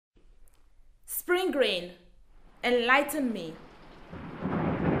Spring rain, enlighten me.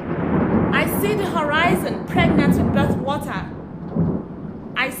 I see the horizon pregnant with birth water.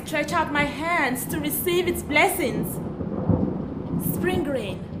 I stretch out my hands to receive its blessings. Spring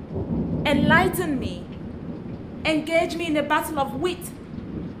rain, enlighten me. Engage me in a battle of wit,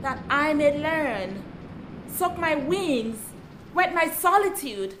 that I may learn. Soak my wings, wet my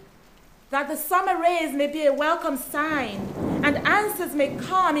solitude, that the summer rays may be a welcome sign, and answers may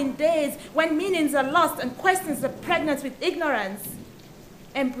come in days when meanings are lost and questions are pregnant with ignorance.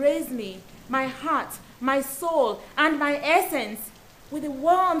 Embrace me, my heart, my soul, and my essence, with the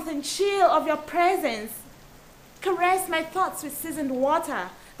warmth and chill of your presence. Caress my thoughts with seasoned water,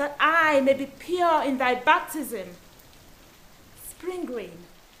 that I may be pure in thy baptism. Spring rain,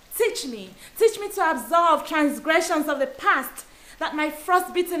 teach me to absolve transgressions of the past, that my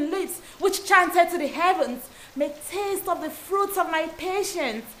frost-bitten lips, which chanted to the heavens, may taste of the fruits of my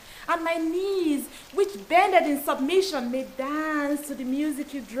patience, and my knees, which bended in submission, may dance to the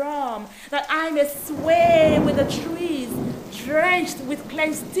music you drum, that I may sway with the trees, drenched with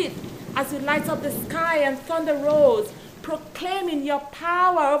clenched teeth, as you light up the sky and thunder rolls, proclaiming your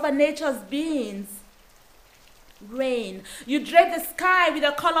power over nature's beings. Rain, you drape the sky with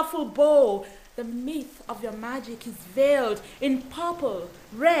a colorful bow. The myth of your magic is veiled in purple,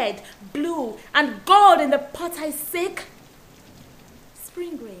 red, blue, and gold in the pot I seek.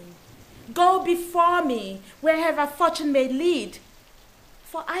 Spring rain, go before me wherever fortune may lead.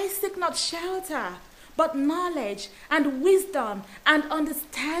 For I seek not shelter, but knowledge and wisdom and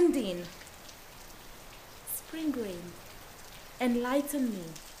understanding. Spring rain, enlighten me.